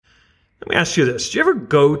Let me ask you this. Do you ever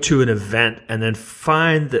go to an event and then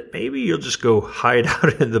find that maybe you'll just go hide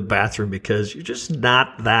out in the bathroom because you're just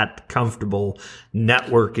not that comfortable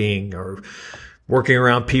networking or working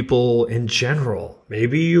around people in general?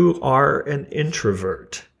 Maybe you are an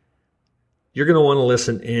introvert. You're going to want to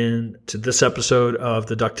listen in to this episode of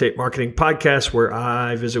the Duct Tape Marketing Podcast, where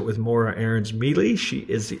I visit with Maura Ahrens-Mealy. She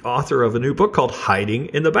is the author of a new book called Hiding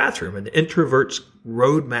in the Bathroom, an introvert's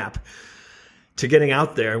roadmap to getting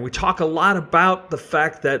out there. And we talk a lot about the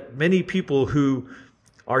fact that many people who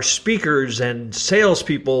are speakers and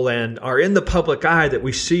salespeople and are in the public eye that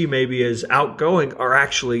we see maybe as outgoing are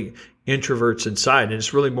actually introverts inside. And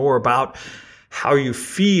it's really more about how you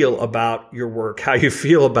feel about your work, how you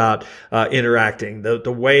feel about interacting, the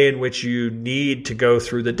way in which you need to go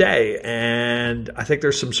through the day. And I think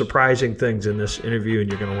there's some surprising things in this interview, and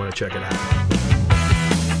you're going to want to check it out.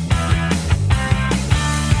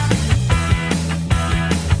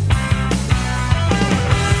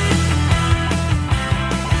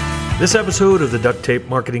 This episode of the Duct Tape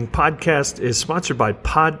Marketing Podcast is sponsored by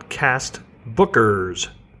Podcast Bookers,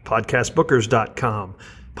 podcastbookers.com.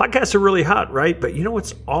 Podcasts are really hot, right? But you know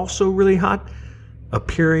what's also really hot?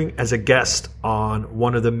 Appearing as a guest on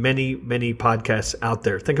one of the many, many podcasts out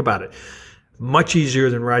there. Think about it. Much easier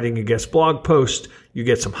than writing a guest blog post. You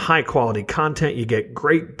get some high quality content. You get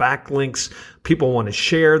great backlinks. People want to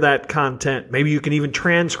share that content. Maybe you can even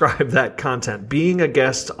transcribe that content. Being a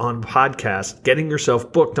guest on podcast, getting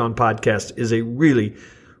yourself booked on podcast is a really,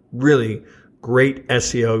 really great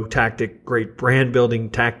SEO tactic, great brand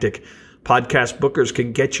building tactic. Podcast bookers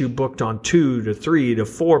can get you booked on 2 to 3 to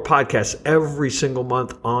 4 podcasts every single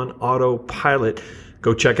month on autopilot.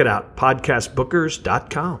 Go check it out.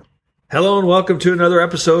 Podcastbookers.com. Hello and welcome to another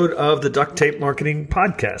episode of the Duct Tape Marketing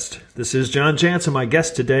Podcast. This is John Jansen. My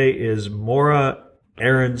guest today is Maura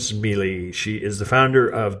Ahrens-Mealy. She is the founder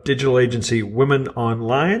of digital agency Women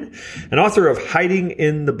Online and author of Hiding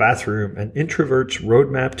in the Bathroom, an introvert's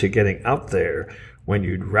roadmap to getting out there when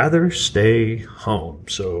you'd rather stay home.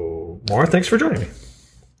 So, Maura, thanks for joining me.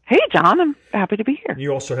 Hey, John. I'm happy to be here.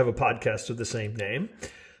 You also have a podcast of the same name.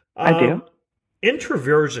 I do.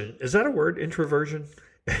 Introversion. Is that a word? Introversion?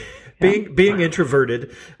 Being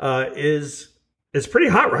introverted is pretty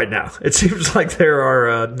hot right now. It seems like there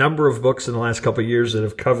are a number of books in the last couple of years that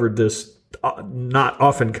have covered this not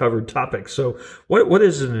often covered topic. So what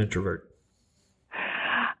is an introvert?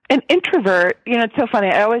 An introvert, it's so funny.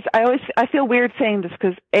 I feel weird saying this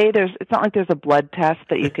because it's not like there's a blood test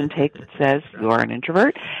that you can take that says you are an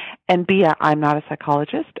introvert, and B, I'm not a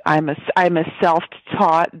psychologist. I'm a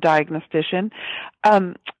self-taught diagnostician,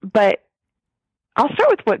 but I'll start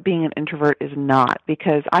with what being an introvert is not,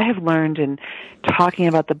 because I have learned in talking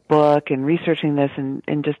about the book and researching this and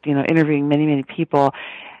just, interviewing many, many people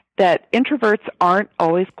that introverts aren't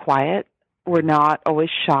always quiet. We're not always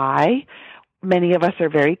shy. Many of us are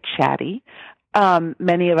very chatty.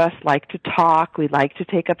 Many of us like to talk. We like to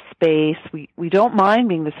take up space. We don't mind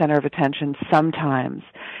being the center of attention sometimes.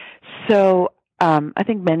 So I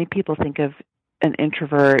think many people think of an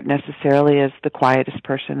introvert necessarily as the quietest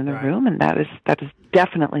person in the room, and that is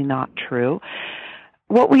definitely not true.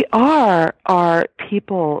 What we are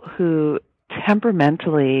people who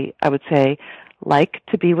temperamentally, I would say, like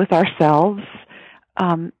to be with ourselves,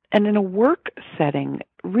 and in a work setting,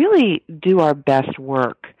 really do our best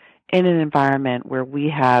work in an environment where we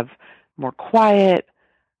have more quiet,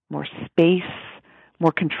 more space,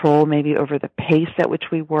 more control maybe over the pace at which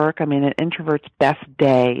we work. I mean, an introvert's best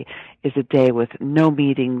day is a day with no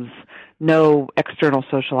meetings, no external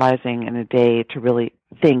socializing, and a day to really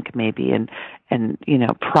think maybe and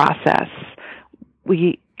process.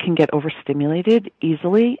 We can get overstimulated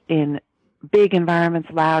easily in big environments,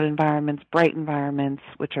 loud environments, bright environments,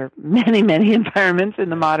 which are many, many environments in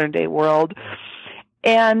the modern day world.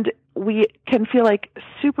 And we can feel like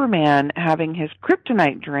Superman having his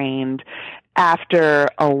kryptonite drained after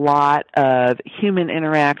a lot of human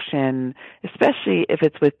interaction, especially if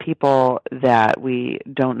it's with people that we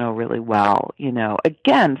don't know really well.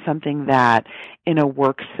 Again, something that in a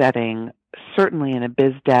work setting, certainly in a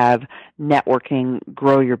biz dev, networking,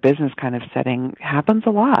 grow your business kind of setting, happens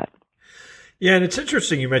a lot. Yeah, and it's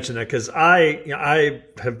interesting you mentioned that because I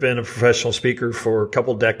have been a professional speaker for a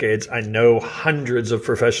couple decades. I know hundreds of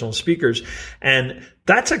professional speakers, and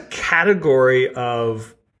that's a category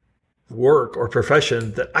of work or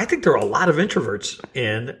profession that I think there are a lot of introverts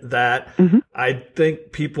in that I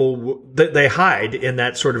think people, they hide in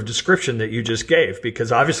that sort of description that you just gave,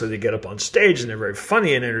 because obviously they get up on stage and they're very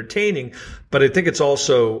funny and entertaining, but I think it's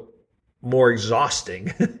also more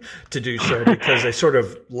exhausting to do so because they sort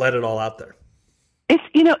of let it all out there.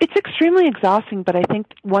 It's extremely exhausting, but I think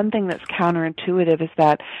one thing that's counterintuitive is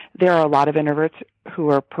that there are a lot of introverts who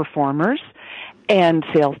are performers and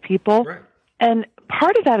salespeople. Right. And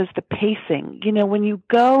part of that is the pacing. When you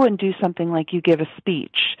go and do something like you give a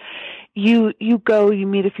speech, you go, you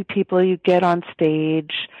meet a few people, you get on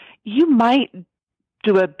stage, you might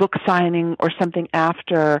do a book signing or something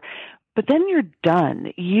after, but then you're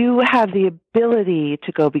done. You have the ability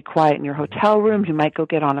to go be quiet in your hotel room. You might go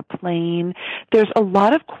get on a plane. There's a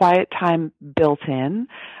lot of quiet time built in.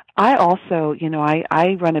 I also,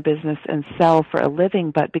 I run a business and sell for a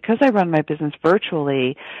living, but because I run my business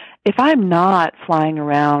virtually, if I'm not flying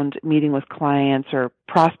around meeting with clients or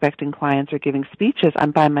prospecting clients or giving speeches,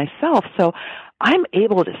 I'm by myself. So I'm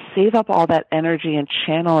able to save up all that energy and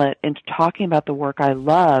channel it into talking about the work I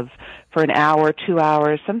love for an hour, 2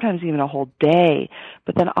 hours, sometimes even a whole day.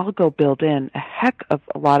 But then I'll go build in a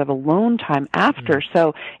lot of alone time after.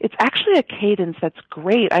 So it's actually a cadence that's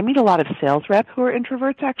great. I meet a lot of sales reps who are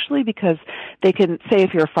introverts actually, because they can say,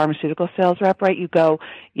 if you're a pharmaceutical sales rep, right, you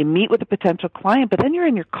meet with a potential client, but then you're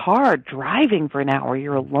in your car driving for an hour,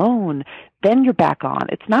 you're alone, then you're back on.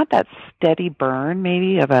 It's not that steady burn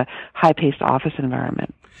maybe of a high-paced office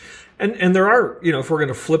environment. And there are, if we're going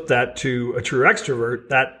to flip that to a true extrovert,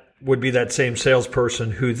 that would be that same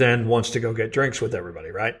salesperson who then wants to go get drinks with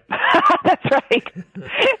everybody, right? That's right.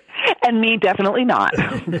 And me, definitely not.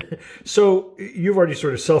 So you've already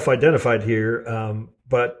sort of self-identified here,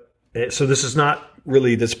 so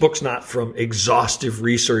this book's not from exhaustive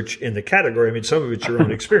research in the category. I mean, some of it's your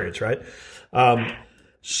own experience, right?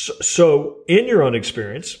 So in your own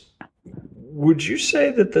experience, would you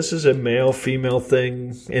say that this is a male-female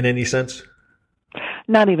thing in any sense?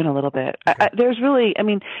 Not even a little bit. There's really,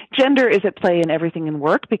 gender is at play in everything in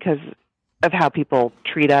work because of how people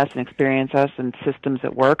treat us and experience us and systems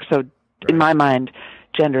at work. So in my mind,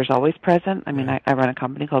 gender is always present. I run a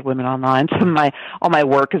company called Women Online, so all my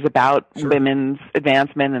work is about women's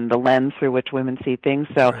advancement and the lens through which women see things.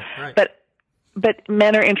 So, but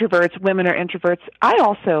men are introverts, women are introverts. I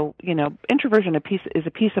also, introversion is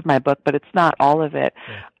a piece of my book, but it's not all of it.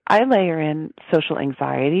 Yeah. I layer in social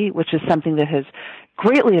anxiety, which is something that has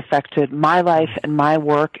greatly affected my life and my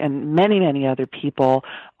work and many, many other people,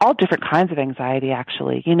 all different kinds of anxiety,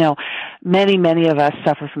 actually. Many of us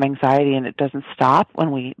suffer from anxiety, and it doesn't stop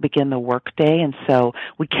when we begin the workday, and so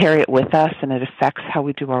we carry it with us, and it affects how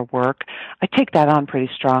we do our work. I take that on pretty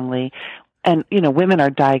strongly. And, women are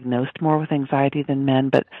diagnosed more with anxiety than men,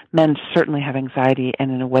 but men certainly have anxiety,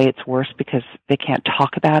 and in a way it's worse because they can't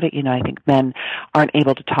talk about it. I think men aren't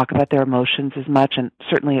able to talk about their emotions as much, and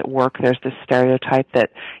certainly at work there's this stereotype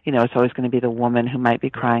that, it's always going to be the woman who might be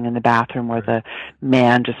crying in the bathroom where the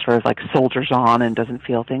man just sort of like soldiers on and doesn't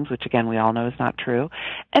feel things, which again we all know is not true.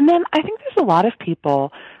 And then I think there's a lot of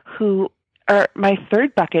people who are my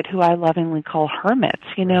third bucket, who I lovingly call hermits.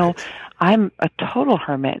 I'm a total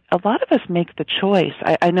hermit. A lot of us make the choice.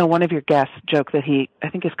 I know one of your guests joked that I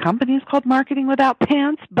think his company is called Marketing Without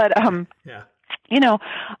Pants, but I've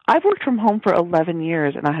worked from home for 11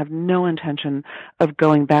 years, and I have no intention of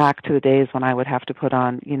going back to the days when I would have to put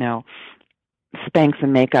on, Spanx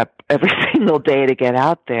and makeup every single day to get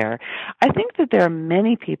out there. I think that there are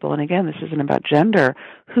many people, and again, this isn't about gender,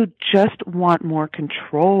 who just want more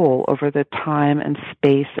control over the time and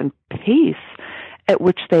space and pace at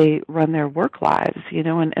which they run their work lives,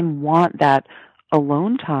 and want that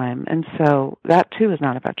alone time. And so that too is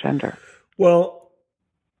not about gender. Well,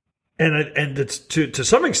 and it's to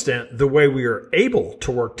some extent, the way we are able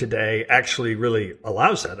to work today actually really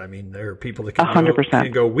allows that. There are people that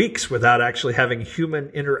can go weeks without actually having human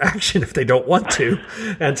interaction if they don't want to,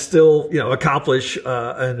 and still, accomplish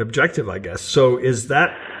an objective, I guess. So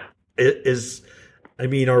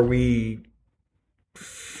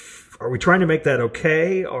are we trying to make that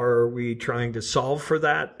okay? Or are we trying to solve for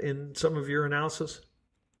that in some of your analysis?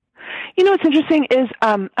 What's interesting is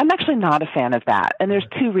I'm actually not a fan of that, and there's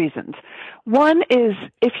two reasons. One is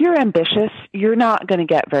if you're ambitious, you're not going to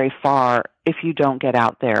get very far if you don't get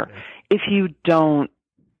out there, if you don't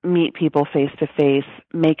meet people face to face,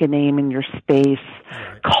 make a name in your space,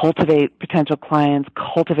 cultivate potential clients,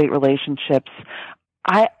 cultivate relationships.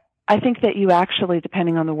 I think that you actually,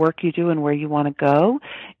 depending on the work you do and where you want to go,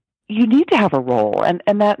 you need to have a role,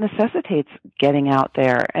 and that necessitates getting out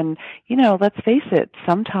there. And, let's face it,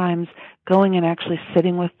 sometimes going and actually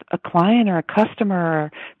sitting with a client or a customer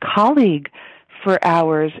or colleague for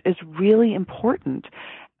hours is really important.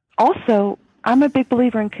 Also, I'm a big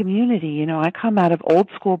believer in community. I come out of old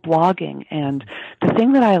school blogging, and the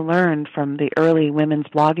thing that I learned from the early women's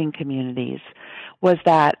blogging communities was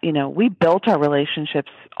that, we built our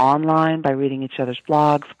relationships online by reading each other's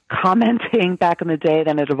blogs, commenting back in the day,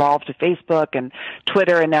 then it evolved to Facebook and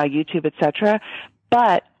Twitter and now YouTube, etc.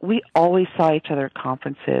 But we always saw each other at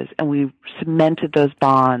conferences, and we cemented those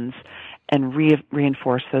bonds and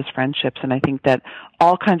reinforced those friendships. And I think that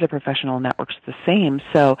all kinds of professional networks are the same.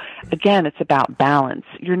 So again, it's about balance.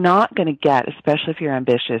 You're not going to get, especially if you're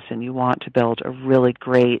ambitious and you want to build a really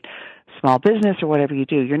great small business or whatever you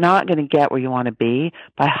do, you're not going to get where you want to be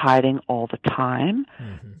by hiding all the time.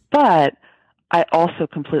 Mm-hmm. But I also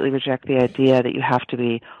completely reject the idea that you have to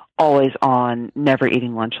be always on, never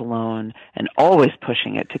eating lunch alone, and always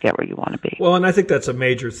pushing it to get where you want to be. Well, and I think that's a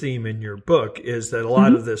major theme in your book, is that a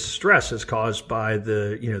lot of this stress is caused by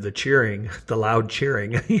the cheering, the loud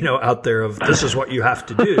cheering, out there of this is what you have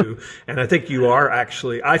to do. And I think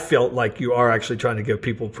I felt like you are actually trying to give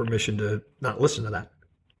people permission to not listen to that.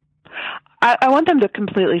 I want them to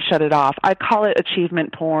completely shut it off. I call it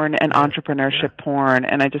achievement porn and entrepreneurship porn,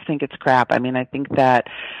 and I just think it's crap. I mean, I think that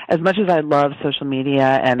as much as I love social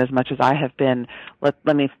media and as much as I have been,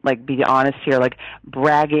 let me be honest here,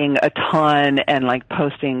 bragging a ton and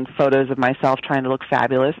posting photos of myself trying to look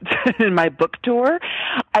fabulous in my book tour,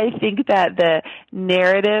 I think that the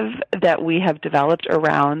narrative that we have developed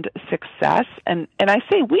around success, and I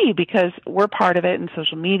say we because we're part of it in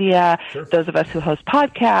social media, sure. Those of us who host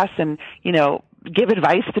podcasts and, give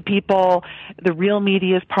advice to people. The real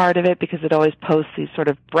media is part of it because it always posts these sort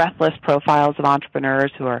of breathless profiles of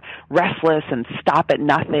entrepreneurs who are restless and stop at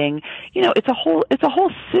nothing. It's a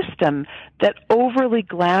whole system that overly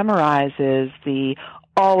glamorizes the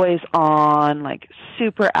always on,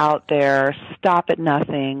 super out there, stop at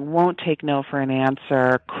nothing, won't take no for an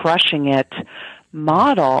answer, crushing it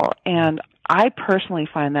model. And I personally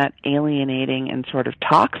find that alienating and sort of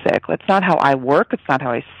toxic. That's not how I work. It's not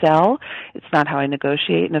how I sell. It's not how I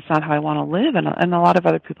negotiate, and it's not how I want to live. And a lot of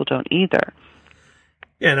other people don't either.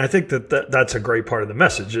 Yeah, and I think that's a great part of the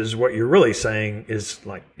message. Is what you're really saying is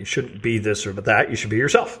you shouldn't be this or that. You should be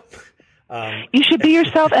yourself. You should be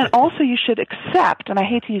yourself, and also you should accept, and I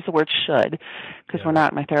hate to use the word should, because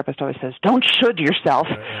my therapist always says, don't should yourself.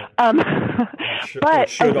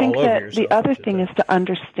 But I think that the other thing is to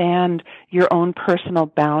understand your own personal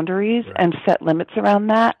boundaries and set limits around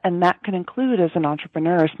that, and that can include, as an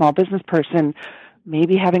entrepreneur, a small business person,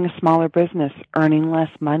 maybe having a smaller business, earning less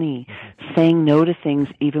money, saying no to things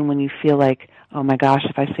even when you feel like, oh my gosh,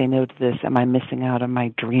 if I say no to this, am I missing out on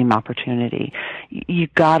my dream opportunity? You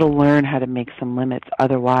got to learn how to make some limits.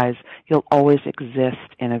 Otherwise, you'll always exist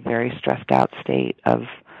in a very stressed out state of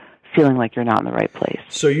feeling like you're not in the right place.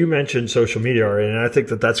 So you mentioned social media already, and I think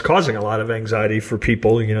that's causing a lot of anxiety for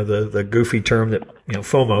people, the goofy term that,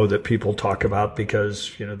 FOMO that people talk about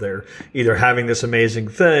because, they're either having this amazing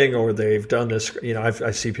thing or they've done this,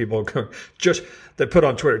 I see people they put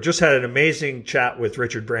on Twitter, just had an amazing chat with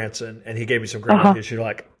Richard Branson and he gave me some great ideas. You're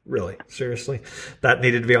like, really? seriously? That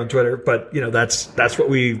needed to be on Twitter. But, that's what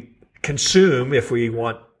we consume if we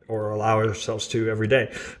want or allow ourselves to every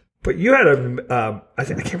day. But you had I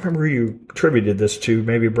can't remember who you attributed this to,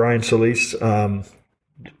 maybe Brian Solis,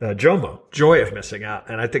 JOMO, Joy of Missing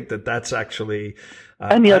Out. And I think that's actually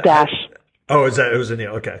Anil Dash. It was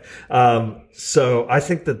Anil. Okay. So I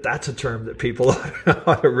think that's a term that people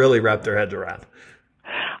ought to really wrap their heads around.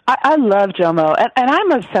 I love JOMO, and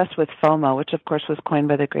I'm obsessed with FOMO, which of course was coined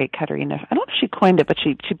by the great Katerina. I don't know if she coined it, but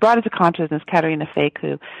she brought it to consciousness, Katerina Fake,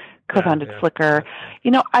 who co-founded Flickr.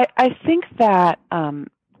 I think that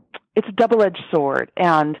it's a double-edged sword,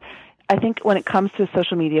 and I think when it comes to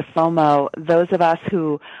social media FOMO, those of us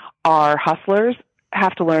who are hustlers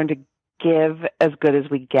have to learn to give as good as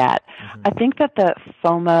we get. Mm-hmm. I think that the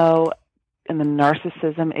FOMO and the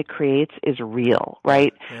narcissism it creates is real,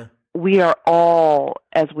 right? Yeah. We are all,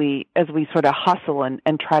 as we sort of hustle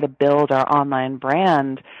and try to build our online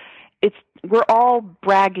brand, we're all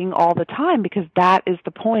bragging all the time because that is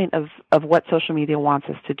the point of what social media wants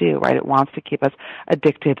us to do, right? It wants to keep us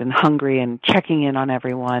addicted and hungry and checking in on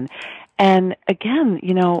everyone. And again,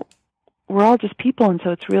 we're all just people, and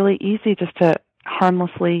so it's really easy just to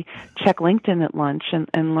harmlessly check LinkedIn at lunch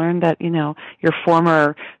and learn that, your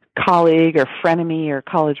former colleague or frenemy or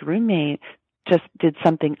college roommate just did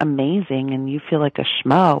something amazing and you feel like a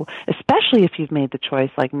schmo, especially if you've made the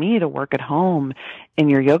choice like me to work at home in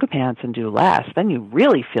your yoga pants and do less. Then you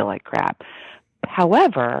really feel like crap.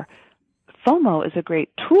 However, FOMO is a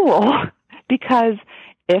great tool because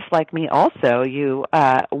if, like me also, you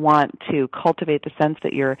want to cultivate the sense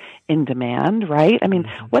that you're in demand, right? I mean,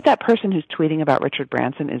 what that person who's tweeting about Richard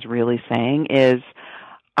Branson is really saying is,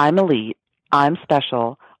 I'm elite, I'm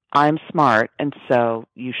special, I'm smart, and so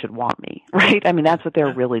you should want me, right? I mean, that's what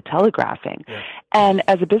they're really telegraphing. Yeah. And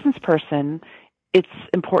as a business person, it's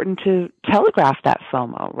important to telegraph that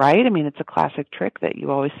FOMO, right? I mean, it's a classic trick that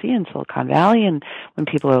you always see in Silicon Valley. And when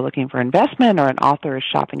people are looking for investment or an author is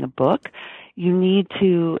shopping a book, you need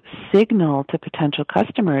to signal to potential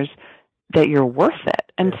customers that you're worth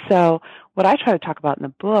it. And so what I try to talk about in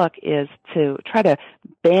the book is to try to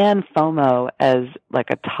ban FOMO as like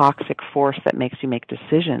a toxic force that makes you make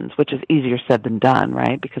decisions, which is easier said than done,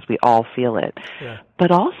 right? Because we all feel it. Yeah.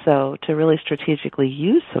 But also to really strategically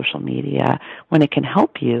use social media when it can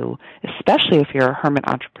help you, especially if you're a hermit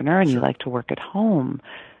entrepreneur and you like to work at home,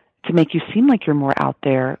 to make you seem like you're more out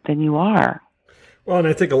there than you are. Well, and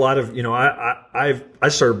I think a lot of, I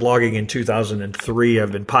started blogging in 2003.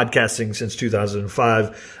 I've been podcasting since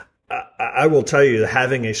 2005. I will tell you that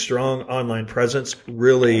having a strong online presence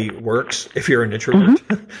really works if you're an introvert.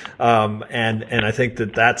 Mm-hmm. And I think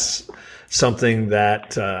that that's something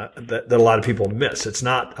that a lot of people miss. It's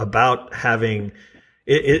not about having,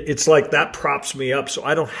 it's like that props me up so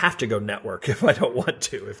I don't have to go network if I don't want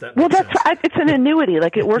to, if that makes sense. It's an annuity.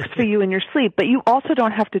 Like it works for you in your sleep, but you also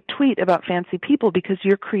don't have to tweet about fancy people because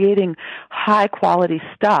you're creating high quality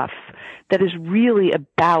stuff that is really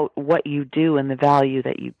about what you do and the value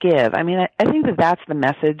that you give. I mean, I think that that's the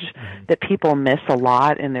message that people miss a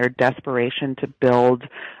lot in their desperation to build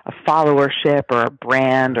a followership or a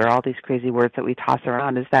brand or all these crazy words that we toss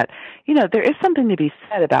around, is that, there is something to be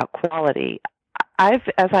said about quality. As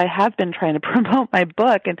I have been trying to promote my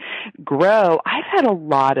book and grow, I've had a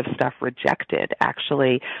lot of stuff rejected,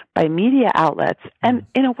 actually, by media outlets. And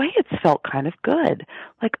in a way, it's felt kind of good.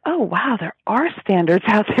 Like, oh, wow, there are standards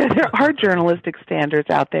out there. There are journalistic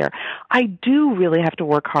standards out there. I do really have to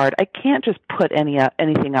work hard. I can't just put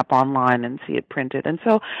anything up online and see it printed. And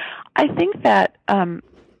so I think that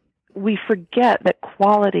we forget that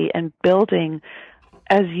quality and building,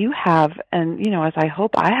 as you have, and, as I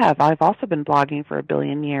hope I have, I've also been blogging for 1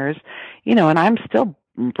 billion years, and I'm still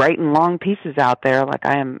writing long pieces out there like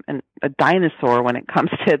I am a dinosaur when it comes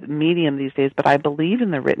to the medium these days, but I believe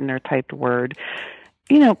in the written or typed word.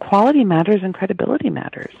 Quality matters and credibility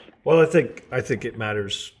matters. Well, I think it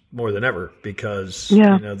matters more than ever because,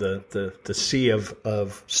 the sea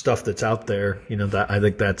of stuff that's out there, that I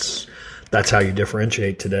think that's how you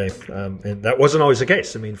differentiate today. And that wasn't always the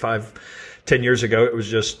case. I mean, 10 years ago, it was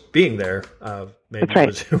just being there. Maybe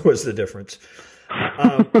was the difference.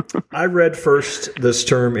 I read first this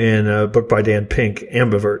term in a book by Dan Pink,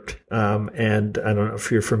 Ambivert. And I don't know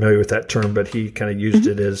if you're familiar with that term, but he kind of used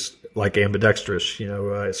it as like ambidextrous.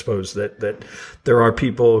 I suppose that there are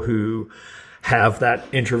people who have that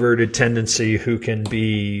introverted tendency who can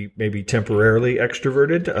be maybe temporarily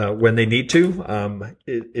extroverted when they need to.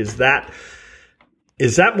 Is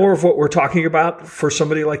that more of what we're talking about for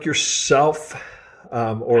somebody like yourself,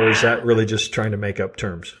 or is that really just trying to make up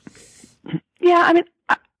terms? Yeah, I mean,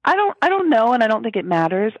 I don't know, and I don't think it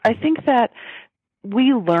matters. I think that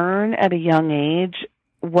we learn at a young age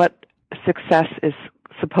what success is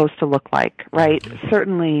supposed to look like, right? Mm-hmm.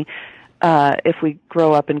 Certainly, if we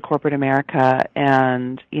grow up in corporate America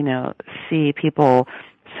and, see people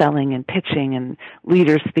selling and pitching and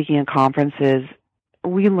leaders speaking at conferences,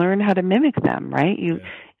 we learn how to mimic them, right?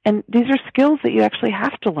 And these are skills that you actually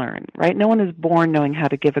have to learn, right? No one is born knowing how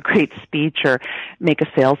to give a great speech or make a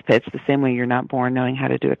sales pitch the same way you're not born knowing how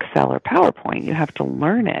to do Excel or PowerPoint. You have to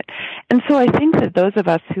learn it. And so I think that those of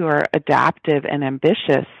us who are adaptive and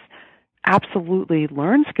ambitious absolutely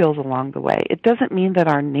learn skills along the way. It doesn't mean that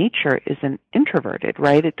our nature isn't introverted,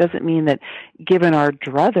 right? It doesn't mean that given our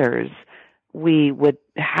druthers, we would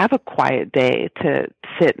have a quiet day to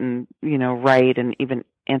sit and, write and even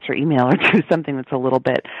answer email or do something that's a little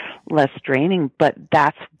bit less draining, but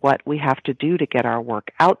that's what we have to do to get our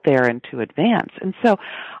work out there and to advance. And so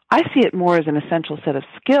I see it more as an essential set of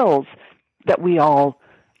skills that we all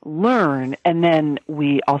learn, and then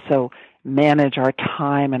we also manage our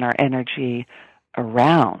time and our energy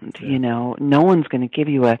around. No one's going to give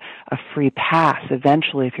you a free pass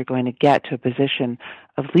eventually if you're going to get to a position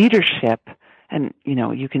of leadership. And,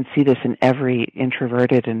 you can see this in every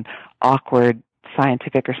introverted and awkward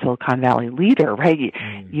scientific or Silicon Valley leader, right?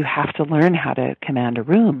 You have to learn how to command a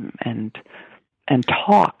room and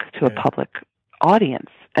talk to a public audience.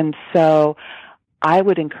 And so I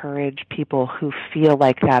would encourage people who feel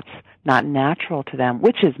like that's not natural to them,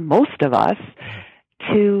 which is most of us,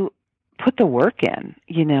 to put the work in,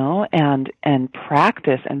 and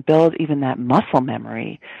practice and build even that muscle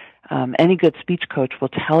memory. Any good speech coach will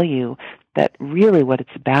tell you that really what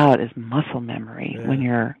it's about is muscle memory when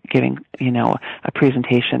you're giving, a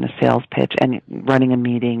presentation, a sales pitch, and running a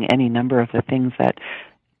meeting, any number of the things that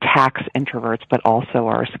tax introverts, but also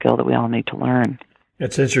are a skill that we all need to learn.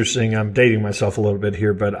 It's interesting. I'm dating myself a little bit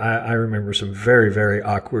here, but I remember some very, very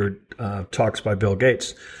awkward talks by Bill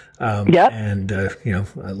Gates. Yep. And,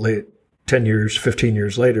 late 10 years, 15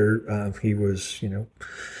 years later, he was, he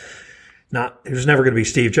was never going to be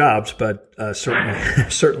Steve Jobs, but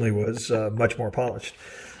certainly was much more polished.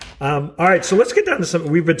 All right, so let's get down to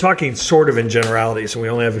something. We've been talking sort of in generalities, and we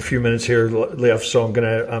only have a few minutes here left. So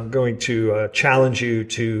I'm going to challenge you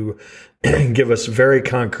to give us a very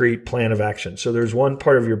concrete plan of action. So there's one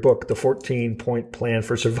part of your book, the 14-point plan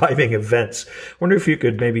for surviving events. I wonder if you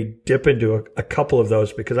could maybe dip into a couple of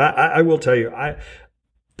those, because I will tell you,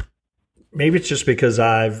 maybe it's just because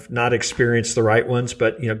I've not experienced the right ones,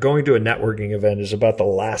 but going to a networking event is about the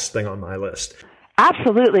last thing on my list.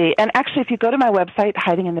 Absolutely. And actually, if you go to my website,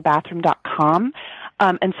 hidinginthebathroom.com,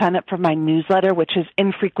 and sign up for my newsletter, which is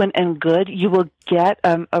Infrequent and Good, you will get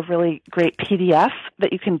a really great PDF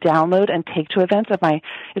that you can download and take to events. I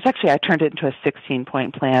turned it into a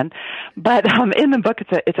 16-point plan, but in the book,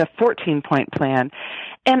 it's a 14-point plan.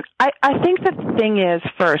 And I think the thing is,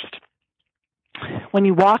 first, when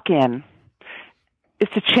you walk in, is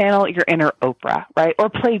to channel your inner Oprah, right? Or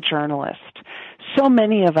play journalist. So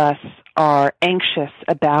many of us are anxious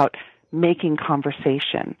about making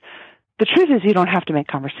conversation. The truth is you don't have to make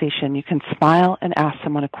conversation. You can smile and ask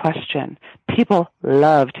someone a question. People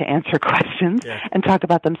love to answer questions and talk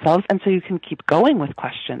about themselves, and so you can keep going with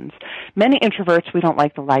questions. Many introverts, we don't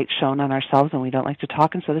like the light shown on ourselves, and we don't like to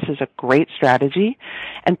talk, and so this is a great strategy,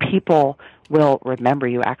 and people will remember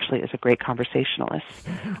you actually as a great conversationalist.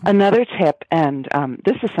 Another tip, and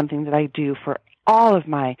this is something that I do for all of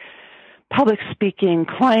my public speaking,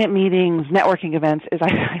 client meetings, networking events, is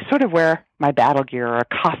I sort of wear my battle gear or a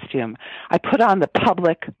costume. I put on the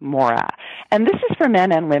public mora. And this is for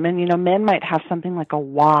men and women. Men might have something like a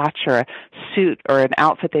watch or a suit or an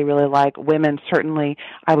outfit they really like. Women, certainly,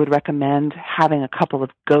 I would recommend having a couple of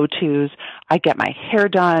go-tos. I get my hair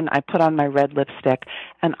done, I put on my red lipstick,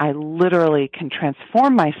 and I literally can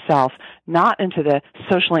transform myself not into the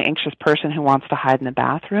socially anxious person who wants to hide in the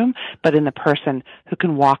bathroom, but in the person who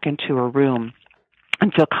can walk into a room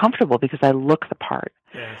and feel comfortable because I look the part.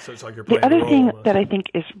 Yeah, so it's like you're playing the other thing that I think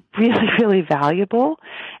is really, really valuable,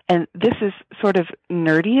 and this is sort of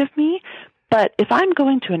nerdy of me, but if I'm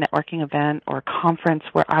going to a networking event or a conference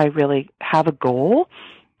where I really have a goal,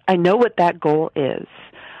 I know what that goal is.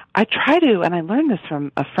 I try to, and I learned this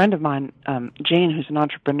from a friend of mine, Jane, who's an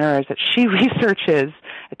entrepreneur, is that she researches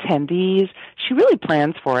attendees. She really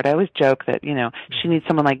plans for it. I always joke that, she needs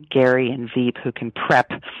someone like Gary and Veep who can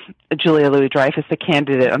prep Julia Louis-Dreyfus, the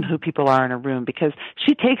candidate, on who people are in a room, because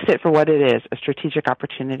she takes it for what it is, a strategic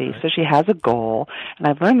opportunity. Right. So she has a goal, and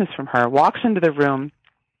I've learned this from her, walks into the room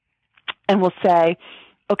and will say,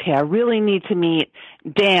 okay, I really need to meet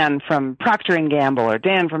Dan from Procter & Gamble or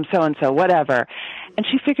Dan from so-and-so, whatever. And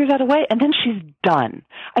she figures out a way, and then she's done.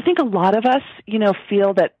 I think a lot of us,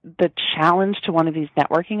 feel that the challenge to one of these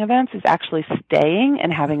networking events is actually staying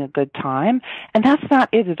and having a good time, and that's not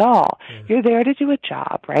it at all. Mm-hmm. You're there to do a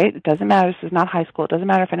job, right? It doesn't matter. This is not high school. It doesn't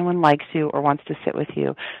matter if anyone likes you or wants to sit with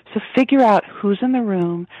you. So figure out who's in the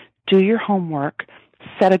room, do your homework,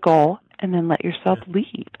 set a goal, and then let yourself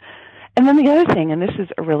leave. And then the other thing, and this is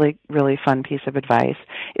a really, really fun piece of advice,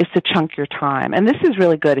 is to chunk your time. And this is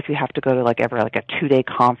really good if you have to go to like a 2-day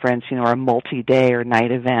conference, or a multi-day or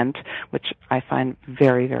night event, which I find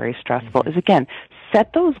very, very stressful, is again,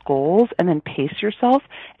 set those goals and then pace yourself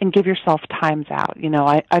and give yourself times out.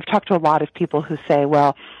 I've talked to a lot of people who say,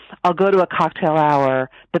 well, I'll go to a cocktail hour,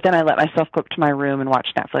 but then I let myself go up to my room and watch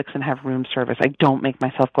Netflix and have room service. I don't make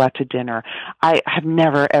myself go out to dinner. I have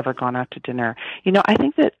never, ever gone out to dinner. I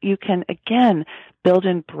think that you can, again, build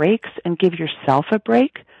in breaks and give yourself a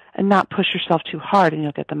break and not push yourself too hard, and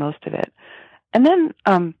you'll get the most of it. And then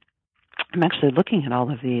I'm actually looking at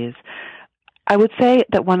all of these. I would say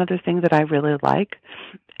that one other thing that I really like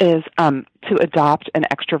is to adopt an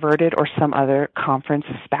extroverted or some other conference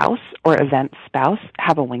spouse or event spouse,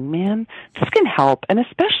 have a wingman. This can help, and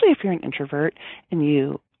especially if you're an introvert and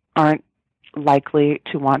you aren't likely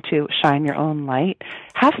to want to shine your own light,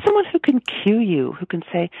 have someone who can cue you, who can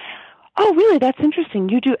say, oh, really, that's interesting.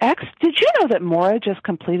 You do X? Did you know that Maura just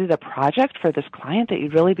completed a project for this client that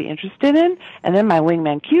you'd really be interested in? And then my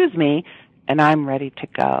wingman cues me, and I'm ready to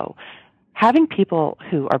go. Having people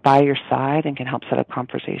who are by your side and can help set up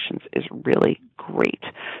conversations is really great.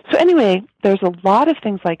 So anyway, there's a lot of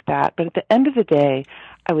things like that, but at the end of the day,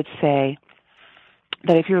 I would say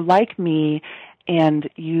that if you're like me and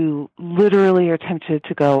you literally are tempted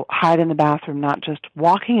to go hide in the bathroom, not just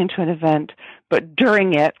walking into an event, but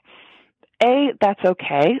during it, A, that's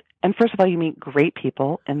okay. And first of all, you meet great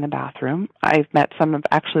people in the bathroom. I've met some of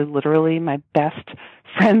actually literally my best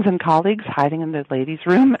friends and colleagues hiding in the ladies'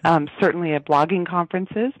 room, certainly at blogging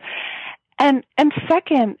conferences. And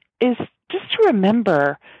second is just to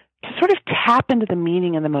remember to sort of tap into the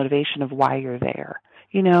meaning and the motivation of why you're there.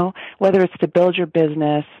 You know, whether it's to build your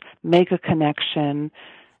business, make a connection,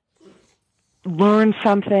 learn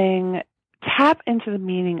something, tap into the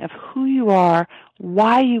meaning of who you are,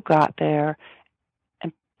 why you got there,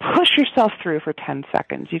 and push yourself through for 10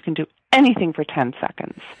 seconds. You can do anything for 10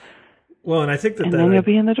 seconds. Well, and I think and then you'll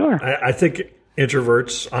be in the door. I think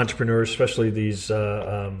introverts, entrepreneurs, especially these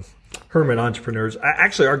hermit entrepreneurs,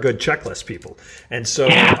 actually are good checklist people. And so,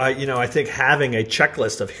 I think having a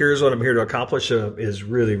checklist of here's what I'm here to accomplish is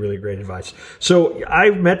really, really great advice. So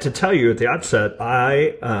I meant to tell you at the outset,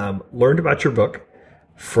 I learned about your book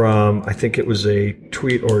from, I think it was a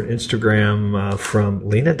tweet or an Instagram from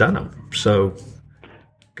Lena Dunham. So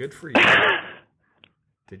good for you.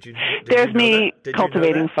 There's me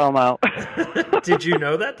cultivating FOMO. Did you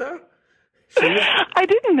know that though? I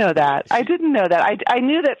didn't know that. I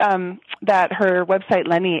knew that that her website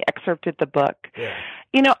Lenny excerpted the book. Yeah.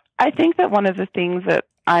 You know, I think that one of the things that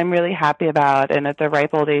I'm really happy about, and at the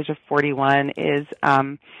ripe old age of 41, is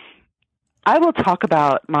I will talk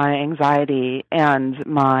about my anxiety and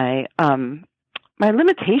my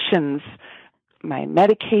limitations, my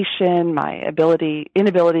medication, my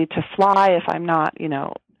inability to fly if I'm not,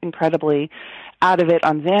 incredibly out of it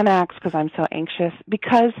on Xanax because I'm so anxious.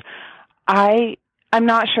 Because I'm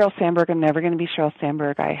not Sheryl Sandberg. I'm never going to be Sheryl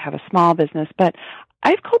Sandberg. I have a small business, but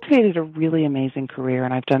I've cultivated a really amazing career,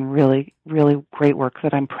 and I've done really, really great work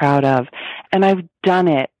that I'm proud of. And I've done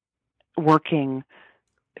it working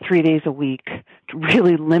 3 days a week,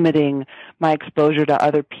 really limiting my exposure to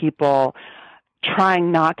other people,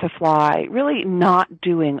 trying not to fly, really not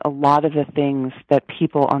doing a lot of the things that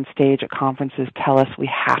people on stage at conferences tell us we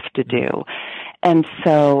have to do. And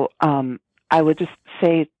so I would just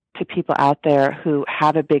say to people out there who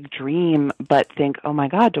have a big dream but think, oh my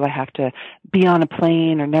God, do I have to be on a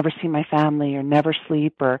plane or never see my family or never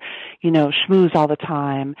sleep or, schmooze all the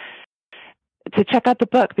time, to check out the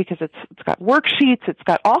book because it's got worksheets, it's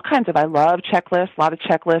got all kinds of, I love checklists, a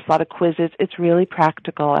lot of quizzes. It's really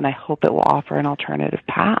practical, and I hope it will offer an alternative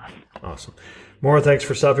path. Awesome. Maura, thanks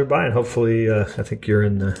for stopping by, and hopefully, I think you're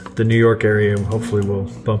in the New York area, and hopefully we'll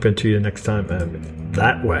bump into you next time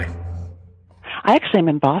that way. I actually am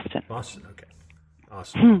in Boston. Boston, okay.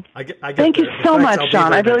 Awesome. I get Thank you so much,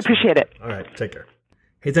 Sean. I really appreciate it. All right, take care.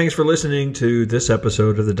 Hey, thanks for listening to this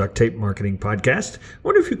episode of the Duct Tape Marketing Podcast. I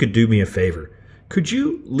wonder if you could do me a favor. Could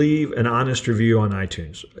you leave an honest review on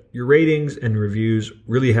iTunes? Your ratings and reviews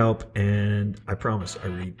really help, and I promise I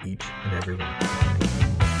read each and every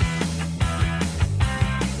one.